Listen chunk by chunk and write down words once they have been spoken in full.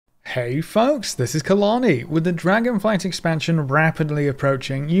Hey folks, this is Kalani. With the Dragonflight expansion rapidly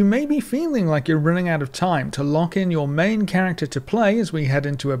approaching, you may be feeling like you're running out of time to lock in your main character to play as we head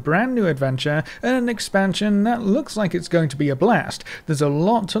into a brand new adventure and an expansion that looks like it's going to be a blast. There's a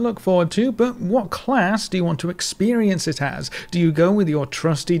lot to look forward to, but what class do you want to experience it as? Do you go with your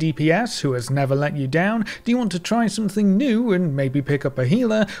trusty DPS who has never let you down? Do you want to try something new and maybe pick up a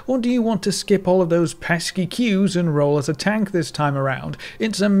healer? Or do you want to skip all of those pesky queues and roll as a tank this time around?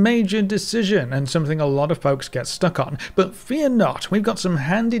 It's a major decision and something a lot of folks get stuck on, but fear not, we've got some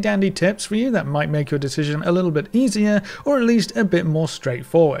handy dandy tips for you that might make your decision a little bit easier or at least a bit more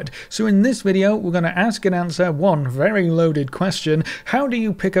straightforward. So in this video we're going to ask and answer one very loaded question: how do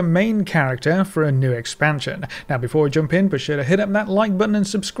you pick a main character for a new expansion? Now before we jump in, be sure to hit up that like button and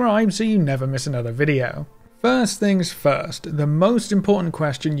subscribe so you never miss another video. First things first, the most important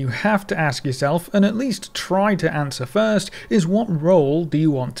question you have to ask yourself, and at least try to answer first, is what role do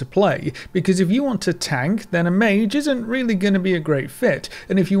you want to play? Because if you want to tank, then a mage isn't really going to be a great fit,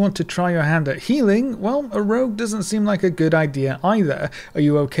 and if you want to try your hand at healing, well, a rogue doesn't seem like a good idea either. Are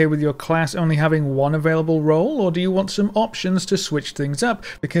you okay with your class only having one available role, or do you want some options to switch things up?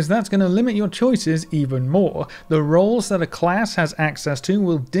 Because that's going to limit your choices even more. The roles that a class has access to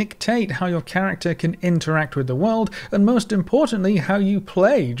will dictate how your character can interact with the world, and most importantly how you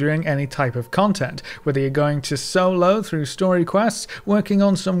play during any type of content, whether you're going to solo through story quests, working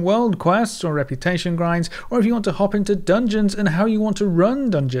on some world quests or reputation grinds, or if you want to hop into dungeons and how you want to run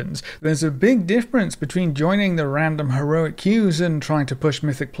dungeons. There's a big difference between joining the random heroic queues and trying to push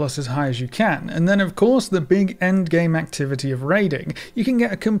mythic plus as high as you can, and then of course the big endgame activity of raiding. You can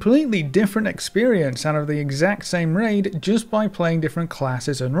get a completely different experience out of the exact same raid just by playing different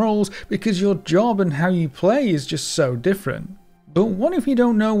classes and roles, because your job and how you play is just so different. But what if you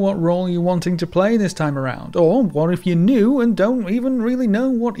don't know what role you're wanting to play this time around? Or what if you're new and don't even really know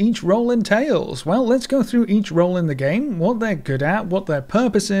what each role entails? Well, let's go through each role in the game, what they're good at, what their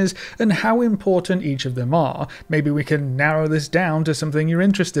purpose is, and how important each of them are. Maybe we can narrow this down to something you're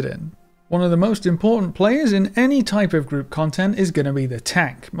interested in. One of the most important players in any type of group content is going to be the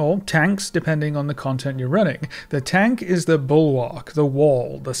tank, or tanks depending on the content you're running. The tank is the bulwark, the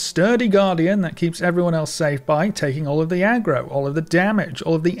wall, the sturdy guardian that keeps everyone else safe by taking all of the aggro, all of the damage,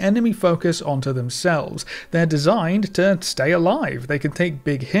 all of the enemy focus onto themselves. They're designed to stay alive. They can take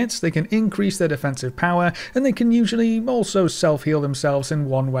big hits, they can increase their defensive power, and they can usually also self-heal themselves in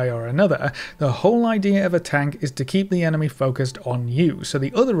one way or another. The whole idea of a tank is to keep the enemy focused on you, so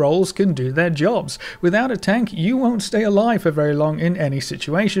the other roles can do their jobs. Without a tank, you won't stay alive for very long in any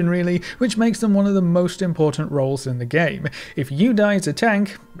situation really, which makes them one of the most important roles in the game. If you die as a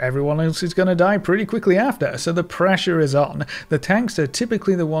tank, everyone else is going to die pretty quickly after, so the pressure is on. The tanks are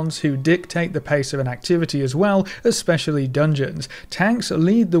typically the ones who dictate the pace of an activity as well, especially dungeons. Tanks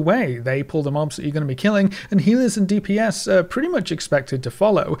lead the way, they pull the mobs that you're going to be killing, and healers and DPS are pretty much expected to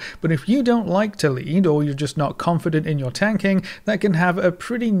follow. But if you don't like to lead, or you're just not confident in your tanking, that can have a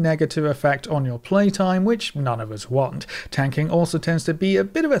pretty negative effect on your playtime, which none of us want. Tanking also tends to be a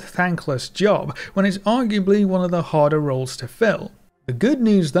bit of a thankless job, when it's arguably one of the harder roles to fill. The good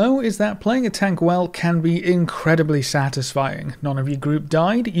news though is that playing a tank well can be incredibly satisfying. None of your group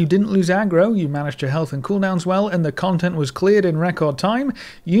died, you didn't lose aggro, you managed your health and cooldowns well, and the content was cleared in record time.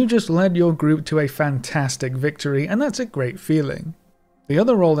 You just led your group to a fantastic victory, and that's a great feeling. The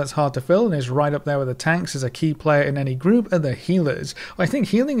other role that's hard to fill and is right up there with the tanks as a key player in any group are the healers. I think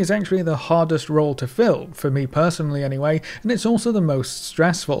healing is actually the hardest role to fill, for me personally anyway, and it's also the most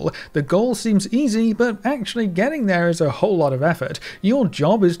stressful. The goal seems easy, but actually getting there is a whole lot of effort. Your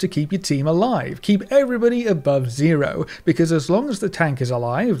job is to keep your team alive, keep everybody above zero, because as long as the tank is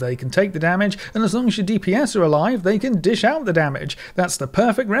alive, they can take the damage, and as long as your DPS are alive, they can dish out the damage. That's the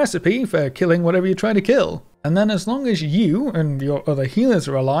perfect recipe for killing whatever you try to kill. And then as long as you and your other healers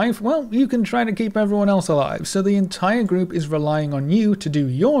are alive, well, you can try to keep everyone else alive, so the entire group is relying on you to do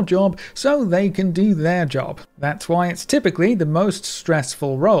your job so they can do their job. That's why it's typically the most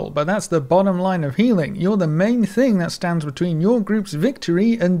stressful role, but that's the bottom line of healing. You're the main thing that stands between your group's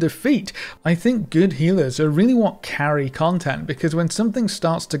victory and defeat. I think good healers are really what carry content, because when something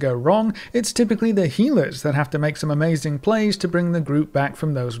starts to go wrong, it's typically the healers that have to make some amazing plays to bring the group back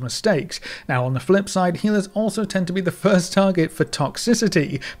from those mistakes. Now on the flip side, healers also tend to be the first target for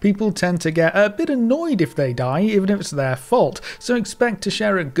toxicity. People tend to get a bit annoyed if they die, even if it's their fault, so expect to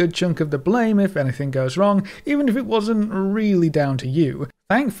share a good chunk of the blame if anything goes wrong, even if it wasn't really down to you.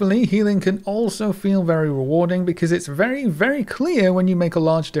 Thankfully, healing can also feel very rewarding because it's very clear when you make a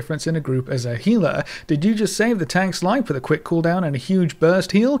large difference in a group as a healer. Did you just save the tank's life with a quick cooldown and a huge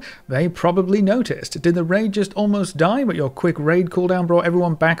burst heal? They probably noticed. Did the raid just almost die, but your quick raid cooldown brought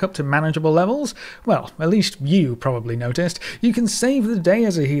everyone back up to manageable levels? Well, at least you probably noticed. You can save the day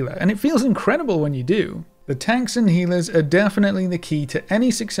as a healer, and it feels incredible when you do. The tanks and healers are definitely the key to any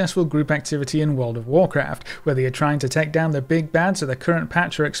successful group activity in World of Warcraft, whether you're trying to take down the big bads of the current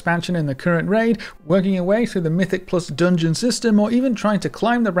patch or expansion in the current raid, working your way through the Mythic Plus dungeon system, or even trying to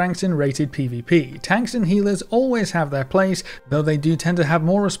climb the ranks in rated PvP. Tanks and healers always have their place, though they do tend to have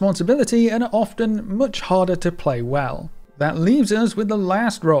more responsibility and are often much harder to play well. That leaves us with the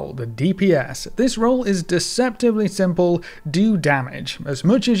last role, the DPS. This role is deceptively simple: do damage. As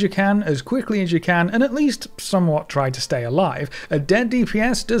much as you can, as quickly as you can, and at least somewhat try to stay alive. A dead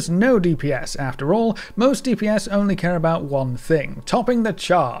DPS does no DPS. After all, most DPS only care about one thing: topping the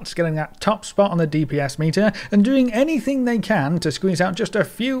charts, getting that top spot on the DPS meter, and doing anything they can to squeeze out just a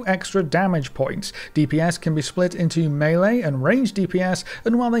few extra damage points. DPS can be split into melee and ranged DPS,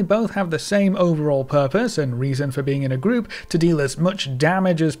 and while they both have the same overall purpose and reason for being in a group, to deal as much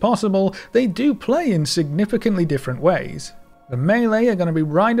damage as possible, they do play in significantly different ways. The melee are going to be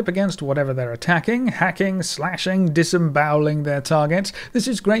right up against whatever they're attacking, hacking, slashing, disemboweling their targets. This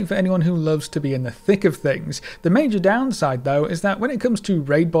is great for anyone who loves to be in the thick of things. The major downside, though, is that when it comes to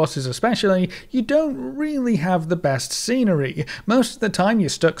raid bosses especially, you don't really have the best scenery. Most of the time you're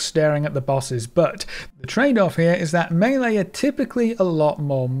stuck staring at the boss's butt. The trade-off here is that melee are typically a lot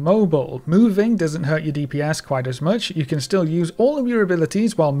more mobile. Moving doesn't hurt your DPS quite as much. You can still use all of your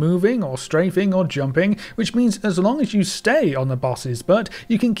abilities while moving or strafing or jumping, which means as long as you stay on the boss's butt,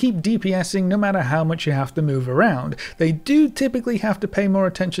 you can keep DPSing no matter how much you have to move around. They do typically have to pay more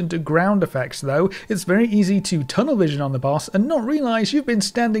attention to ground effects though. It's very easy to tunnel vision on the boss and not realize you've been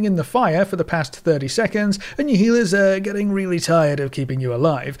standing in the fire for the past 30 seconds and your healers are getting really tired of keeping you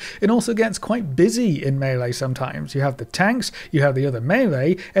alive. It also gets quite busy in melee sometimes. You have the tanks, you have the other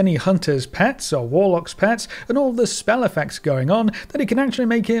melee, any hunter's pets or warlock's pets, and all the spell effects going on that it can actually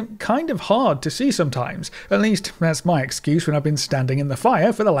make it kind of hard to see sometimes. At least that's my excuse when I've been standing in the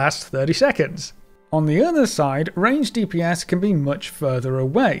fire for the last 30 seconds. On the other side, ranged DPS can be much further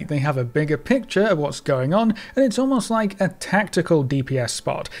away. They have a bigger picture of what's going on, and it's almost like a tactical DPS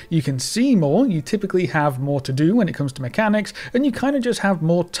spot. You can see more, you typically have more to do when it comes to mechanics, and you kind of just have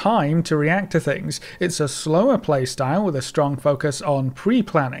more time to react to things. It's a slower playstyle with a strong focus on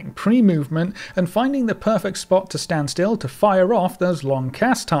pre-planning, pre-movement, and finding the perfect spot to stand still to fire off those long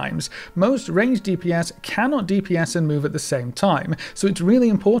cast times. Most ranged DPS cannot DPS and move at the same time, so it's really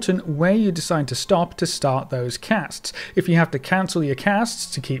important where you decide to stop to start those casts. If you have to cancel your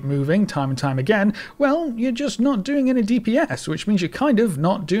casts to keep moving time and time again, well, you're just not doing any DPS, which means you're kind of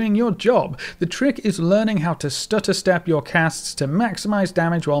not doing your job. The trick is learning how to stutter step your casts to maximize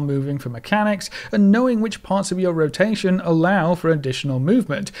damage while moving for mechanics, and knowing which parts of your rotation allow for additional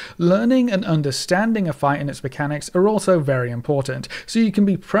movement. Learning and understanding a fight and its mechanics are also very important, so you can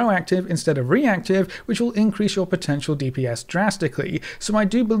be proactive instead of reactive, which will increase your potential DPS drastically. So I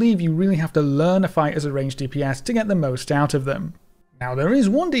do believe you really have to learn a fight as a ranged DPS to get the most out of them. Now there is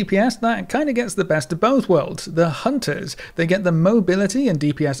one DPS that kind of gets the best of both worlds, the Hunters. They get the mobility and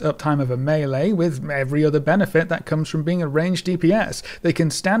DPS uptime of a melee with every other benefit that comes from being a ranged DPS. They can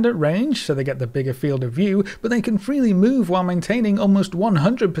stand at range, so they get the bigger field of view, but they can freely move while maintaining almost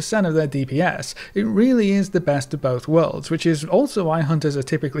 100% of their DPS. It really is the best of both worlds, which is also why Hunters are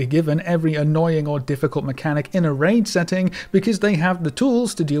typically given every annoying or difficult mechanic in a raid setting, because they have the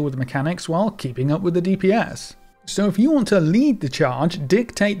tools to deal with mechanics while keeping up with the DPS. So if you want to lead the charge,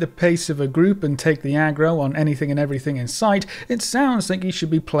 dictate the pace of a group and take the aggro on anything and everything in sight, it sounds like you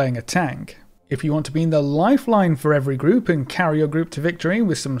should be playing a tank. If you want to be the lifeline for every group and carry your group to victory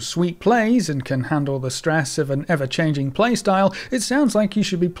with some sweet plays and can handle the stress of an ever-changing playstyle, it sounds like you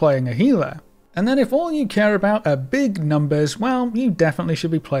should be playing a healer. And then if all you care about are big numbers, well, you definitely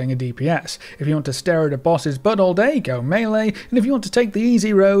should be playing a DPS. If you want to stare at a boss's butt all day, go melee, and if you want to take the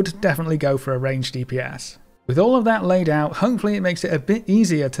easy road, definitely go for a ranged DPS. With all of that laid out, hopefully it makes it a bit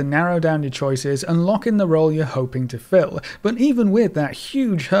easier to narrow down your choices and lock in the role you're hoping to fill. But even with that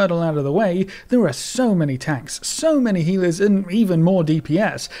huge hurdle out of the way, there are so many tanks, so many healers, and even more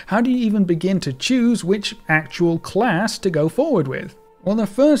DPS. How do you even begin to choose which actual class to go forward with? Well, the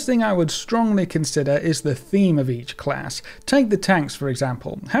first thing I would strongly consider is the theme of each class. Take the tanks, for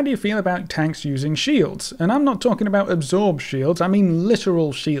example. How do you feel about tanks using shields? And I'm not talking about absorbed shields, I mean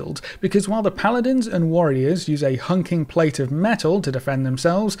literal shields, because while the paladins and warriors use a hunking plate of metal to defend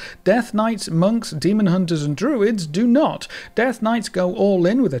themselves, Death Knights, monks, demon hunters and druids do not. Death Knights go all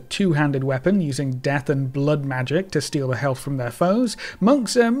in with a two-handed weapon using death and blood magic to steal the health from their foes.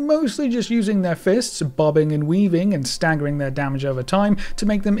 Monks are mostly just using their fists, bobbing and weaving and staggering their damage over time to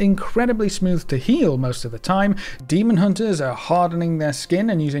make them incredibly smooth to heal most of the time. Demon hunters are hardening their skin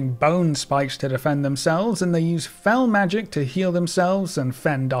and using bone spikes to defend themselves, and they use fell magic to heal themselves and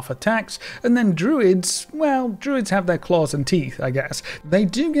fend off attacks. And then druids, well, druids have their claws and teeth, I guess. They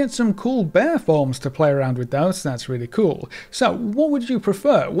do get some cool bear forms to play around with though, so that's really cool. So what would you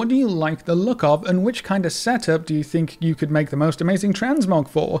prefer? What do you like the look of, and which kind of setup do you think you could make the most amazing transmog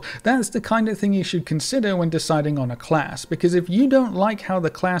for? That's the kind of thing you should consider when deciding on a class, because if you don't like how the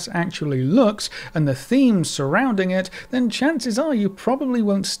class actually looks and the themes surrounding it, then chances are you probably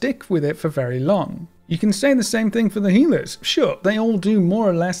won't stick with it for very long. You can say the same thing for the healers. Sure, they all do more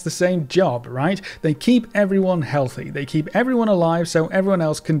or less the same job, right? They keep everyone healthy, they keep everyone alive so everyone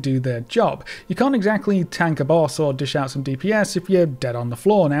else can do their job. You can't exactly tank a boss or dish out some DPS if you're dead on the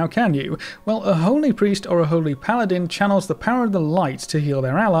floor now, can you? Well, a holy priest or a holy paladin channels the power of the light to heal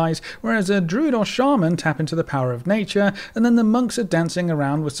their allies, whereas a druid or shaman tap into the power of nature, and then the monks are dancing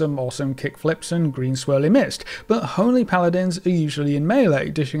around with some awesome kickflips and green swirly mist. But holy paladins are usually in melee,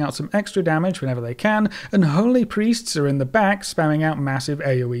 dishing out some extra damage whenever they can, and holy priests are in the back spamming out massive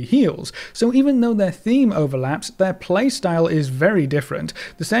AoE heals. So even though their theme overlaps, their playstyle is very different.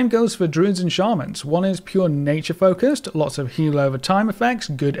 The same goes for druids and shamans. One is pure nature focused, lots of heal over time effects,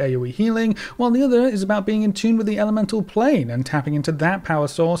 good AoE healing, while the other is about being in tune with the elemental plane and tapping into that power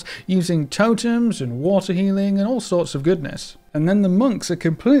source using totems and water healing and all sorts of goodness. And then the monks are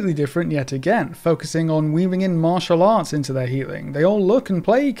completely different yet again, focusing on weaving in martial arts into their healing. They all look and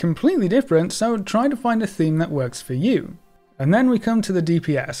play completely different, so try to find a theme that works for you. And then we come to the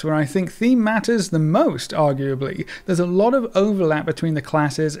DPS, where I think theme matters the most, arguably. There's a lot of overlap between the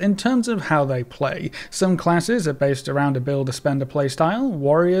classes in terms of how they play. Some classes are based around a build-a-spender playstyle.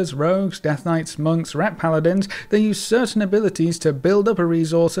 Warriors, rogues, death knights, monks, rat paladins, they use certain abilities to build up a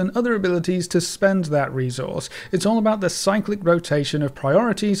resource and other abilities to spend that resource. It's all about the cyclic rotation of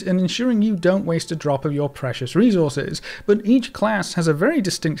priorities and ensuring you don't waste a drop of your precious resources. But each class has a very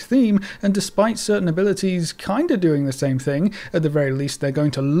distinct theme, and despite certain abilities kinda doing the same thing, at the very least they're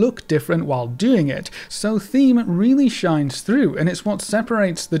going to look different while doing it. So theme really shines through, and it's what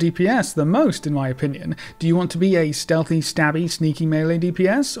separates the DPS the most in my opinion. Do you want to be a stealthy, stabby, sneaky melee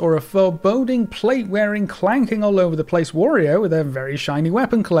DPS, or a foreboding, plate-wearing, clanking all over the place warrior with a very shiny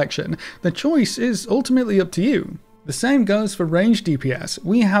weapon collection? The choice is ultimately up to you. The same goes for ranged DPS.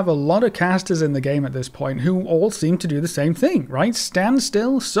 We have a lot of casters in the game at this point who all seem to do the same thing, right? Stand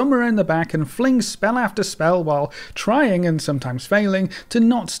still, somewhere in the back, and fling spell after spell while trying, and sometimes failing, to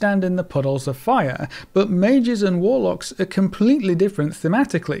not stand in the puddles of fire. But mages and warlocks are completely different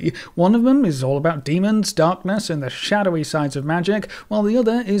thematically. One of them is all about demons, darkness, and the shadowy sides of magic, while the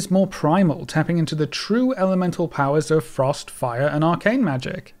other is more primal, tapping into the true elemental powers of frost, fire, and arcane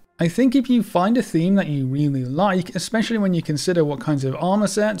magic. I think if you find a theme that you really like, especially when you consider what kinds of armor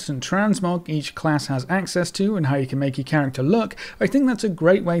sets and transmog each class has access to and how you can make your character look, I think that's a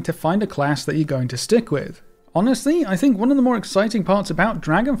great way to find a class that you're going to stick with. Honestly, I think one of the more exciting parts about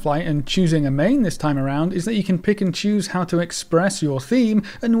Dragonflight and choosing a main this time around is that you can pick and choose how to express your theme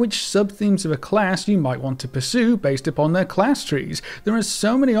and which sub-themes of a class you might want to pursue based upon their class trees. There are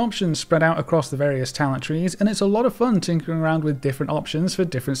so many options spread out across the various talent trees, and it's a lot of fun tinkering around with different options for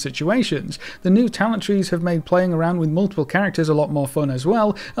different situations. The new talent trees have made playing around with multiple characters a lot more fun as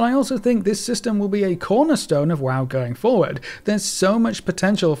well, and I also think this system will be a cornerstone of WoW going forward. There's so much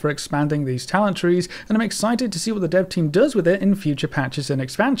potential for expanding these talent trees, and I'm excited to see what the dev team does with it in future patches and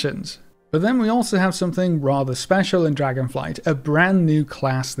expansions. But then we also have something rather special in Dragonflight, a brand new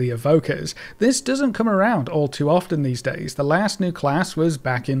class, the Evokers. This doesn't come around all too often these days. The last new class was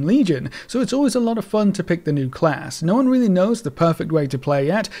back in Legion, so it's always a lot of fun to pick the new class. No one really knows the perfect way to play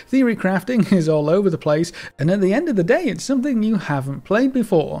yet, theory crafting is all over the place, and at the end of the day it's something you haven't played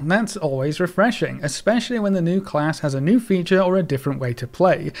before. That's always refreshing, especially when the new class has a new feature or a different way to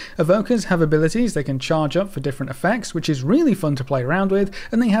play. Evokers have abilities they can charge up for different effects, which is really fun to play around with,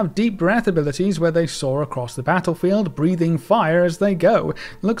 and they have deep breath breath abilities where they soar across the battlefield, breathing fire as they go.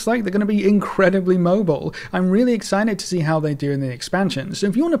 Looks like they're going to be incredibly mobile. I'm really excited to see how they do in the expansion, so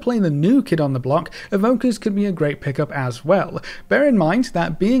if you want to play the new kid on the block, Evokers could be a great pickup as well. Bear in mind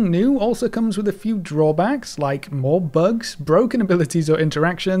that being new also comes with a few drawbacks, like more bugs, broken abilities or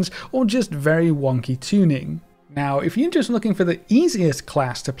interactions, or just very wonky tuning. Now, if you're just looking for the easiest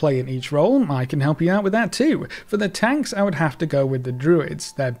class to play in each role, I can help you out with that too. For the tanks, I would have to go with the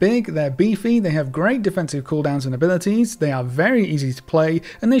druids. They're big, they're beefy, they have great defensive cooldowns and abilities, they are very easy to play,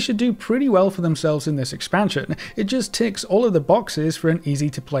 and they should do pretty well for themselves in this expansion. It just ticks all of the boxes for an easy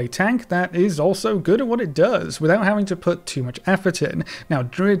to play tank that is also good at what it does, without having to put too much effort in. Now,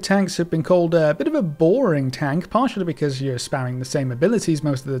 druid tanks have been called a bit of a boring tank, partially because you're spamming the same abilities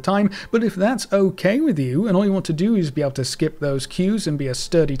most of the time, but if that's okay with you, and all you want to do is be able to skip those queues and be a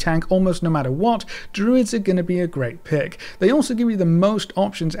sturdy tank almost no matter what, druids are going to be a great pick. They also give you the most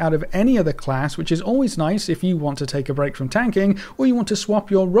options out of any other class, which is always nice if you want to take a break from tanking or you want to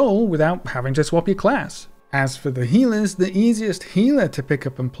swap your role without having to swap your class. As for the healers, the easiest healer to pick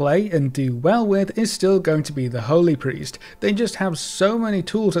up and play and do well with is still going to be the Holy Priest. They just have so many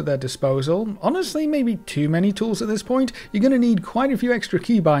tools at their disposal, honestly maybe too many tools at this point. You're going to need quite a few extra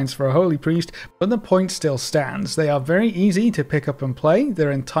keybinds for a Holy Priest, but the point still stands. They are very easy to pick up and play,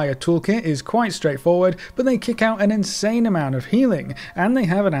 their entire toolkit is quite straightforward, but they kick out an insane amount of healing, and they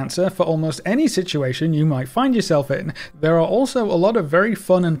have an answer for almost any situation you might find yourself in. There are also a lot of very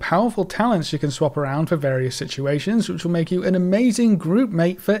fun and powerful talents you can swap around for various situations, which will make you an amazing group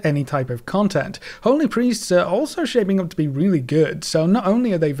mate for any type of content. Holy Priests are also shaping up to be really good, so not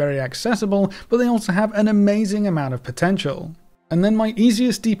only are they very accessible, but they also have an amazing amount of potential. And then my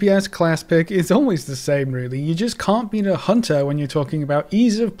easiest DPS class pick is always the same really. You just can't beat a hunter when you're talking about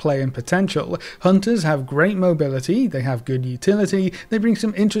ease of play and potential. Hunters have great mobility, they have good utility, they bring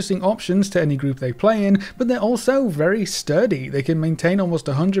some interesting options to any group they play in, but they're also very sturdy. They can maintain almost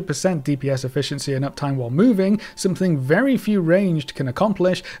 100% DPS efficiency and uptime while moving, something very few ranged can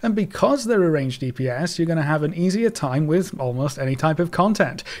accomplish, and because they're a ranged DPS, you're going to have an easier time with almost any type of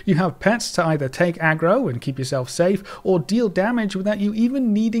content. You have pets to either take aggro and keep yourself safe, or deal damage without you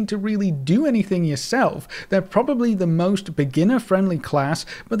even needing to really do anything yourself. They're probably the most beginner-friendly class,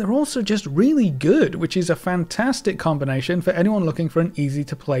 but they're also just really good, which is a fantastic combination for anyone looking for an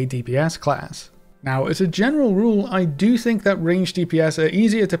easy-to-play DPS class. Now, as a general rule, I do think that ranged DPS are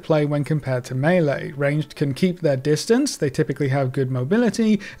easier to play when compared to melee. Ranged can keep their distance, they typically have good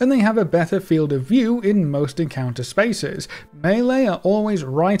mobility, and they have a better field of view in most encounter spaces. Melee are always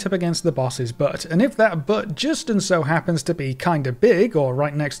right up against the boss's butt, and if that butt just and so happens to be kinda big or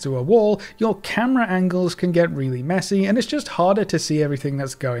right next to a wall, your camera angles can get really messy and it's just harder to see everything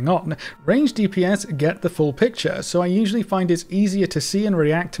that's going on. Ranged DPS get the full picture, so I usually find it's easier to see and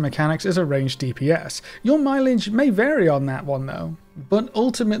react to mechanics as a ranged DPS. Your mileage may vary on that one though. But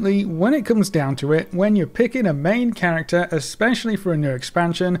ultimately, when it comes down to it, when you're picking a main character, especially for a new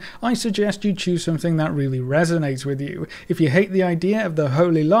expansion, I suggest you choose something that really resonates with you. If you hate the idea of the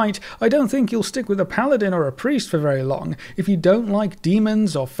Holy Light, I don't think you'll stick with a paladin or a priest for very long. If you don't like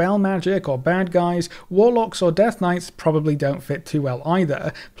demons or fel magic or bad guys, warlocks or death knights probably don't fit too well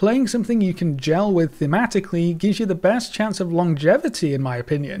either. Playing something you can gel with thematically gives you the best chance of longevity in my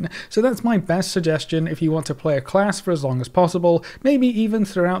opinion, so that's my best suggestion if you want to play a class for as long as possible, maybe even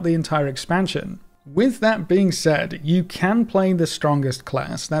throughout the entire expansion. With that being said, you can play the strongest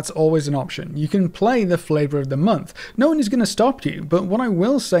class, that's always an option. You can play the flavor of the month. No one is going to stop you, but what I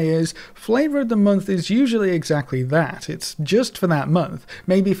will say is, flavor of the month is usually exactly that. It's just for that month.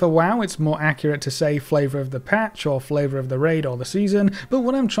 Maybe for WoW it's more accurate to say flavor of the patch or flavor of the raid or the season, but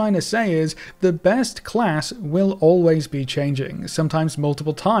what I'm trying to say is, the best class will always be changing, sometimes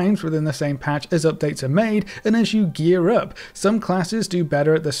multiple times within the same patch as updates are made and as you gear up. Some classes do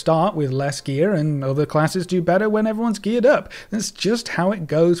better at the start with less gear and other classes do better when everyone's geared up. That's just how it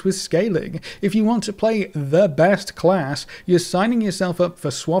goes with scaling. If you want to play the best class, you're signing yourself up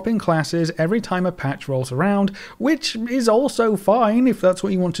for swapping classes every time a patch rolls around, which is also fine if that's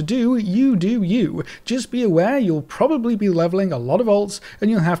what you want to do. You do you. Just be aware you'll probably be leveling a lot of alts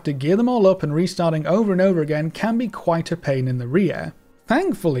and you'll have to gear them all up, and restarting over and over again can be quite a pain in the rear.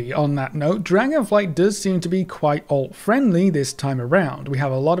 Thankfully, on that note, Dragonflight does seem to be quite alt-friendly this time around. We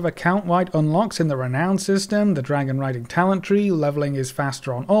have a lot of account-wide unlocks in the Renown system, the Dragon Riding talent tree, leveling is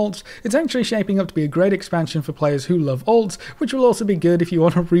faster on alts. It's actually shaping up to be a great expansion for players who love alts, which will also be good if you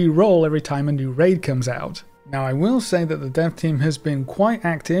want to re-roll every time a new raid comes out. Now, I will say that the dev team has been quite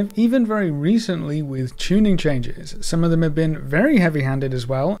active, even very recently, with tuning changes. Some of them have been very heavy-handed as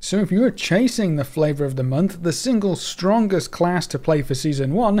well, so if you are chasing the flavor of the month, the single strongest class to play for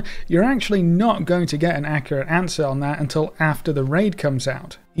Season 1, you're actually not going to get an accurate answer on that until after the raid comes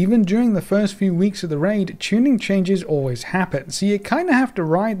out. Even during the first few weeks of the raid, tuning changes always happen, so you kinda have to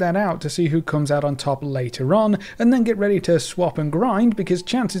ride that out to see who comes out on top later on, and then get ready to swap and grind, because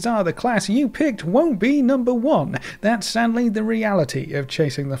chances are the class you picked won't be number 1. That's sadly the reality of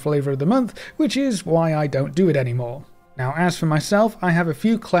chasing the flavor of the month, which is why I don't do it anymore. Now, as for myself, I have a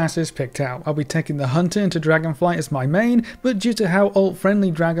few classes picked out. I'll be taking the Hunter into Dragonflight as my main, but due to how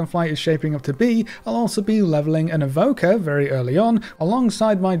ult-friendly Dragonflight is shaping up to be, I'll also be leveling an Evoker very early on,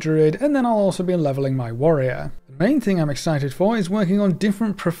 alongside my Druid, and then I'll also be leveling my Warrior. The main thing I'm excited for is working on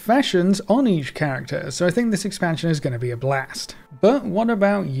different professions on each character, so I think this expansion is going to be a blast. But what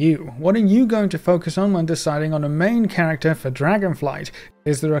about you? What are you going to focus on when deciding on a main character for Dragonflight?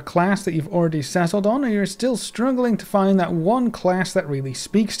 Is there a class that you've already settled on, or you're still struggling to find that one class that really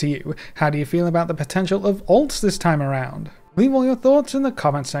speaks to you? How do you feel about the potential of ults this time around? Leave all your thoughts in the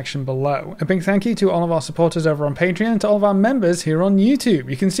comment section below. A big thank you to all of our supporters over on Patreon and to all of our members here on YouTube.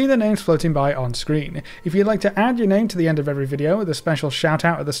 You can see their names floating by on screen. If you'd like to add your name to the end of every video with a special shout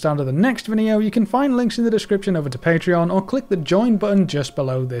out at the start of the next video, you can find links in the description over to Patreon or click the join button just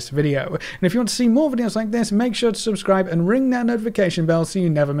below this video. And if you want to see more videos like this, make sure to subscribe and ring that notification bell so you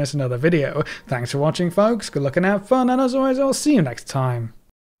never miss another video. Thanks for watching, folks. Good luck and have fun, and as always, I'll see you next time.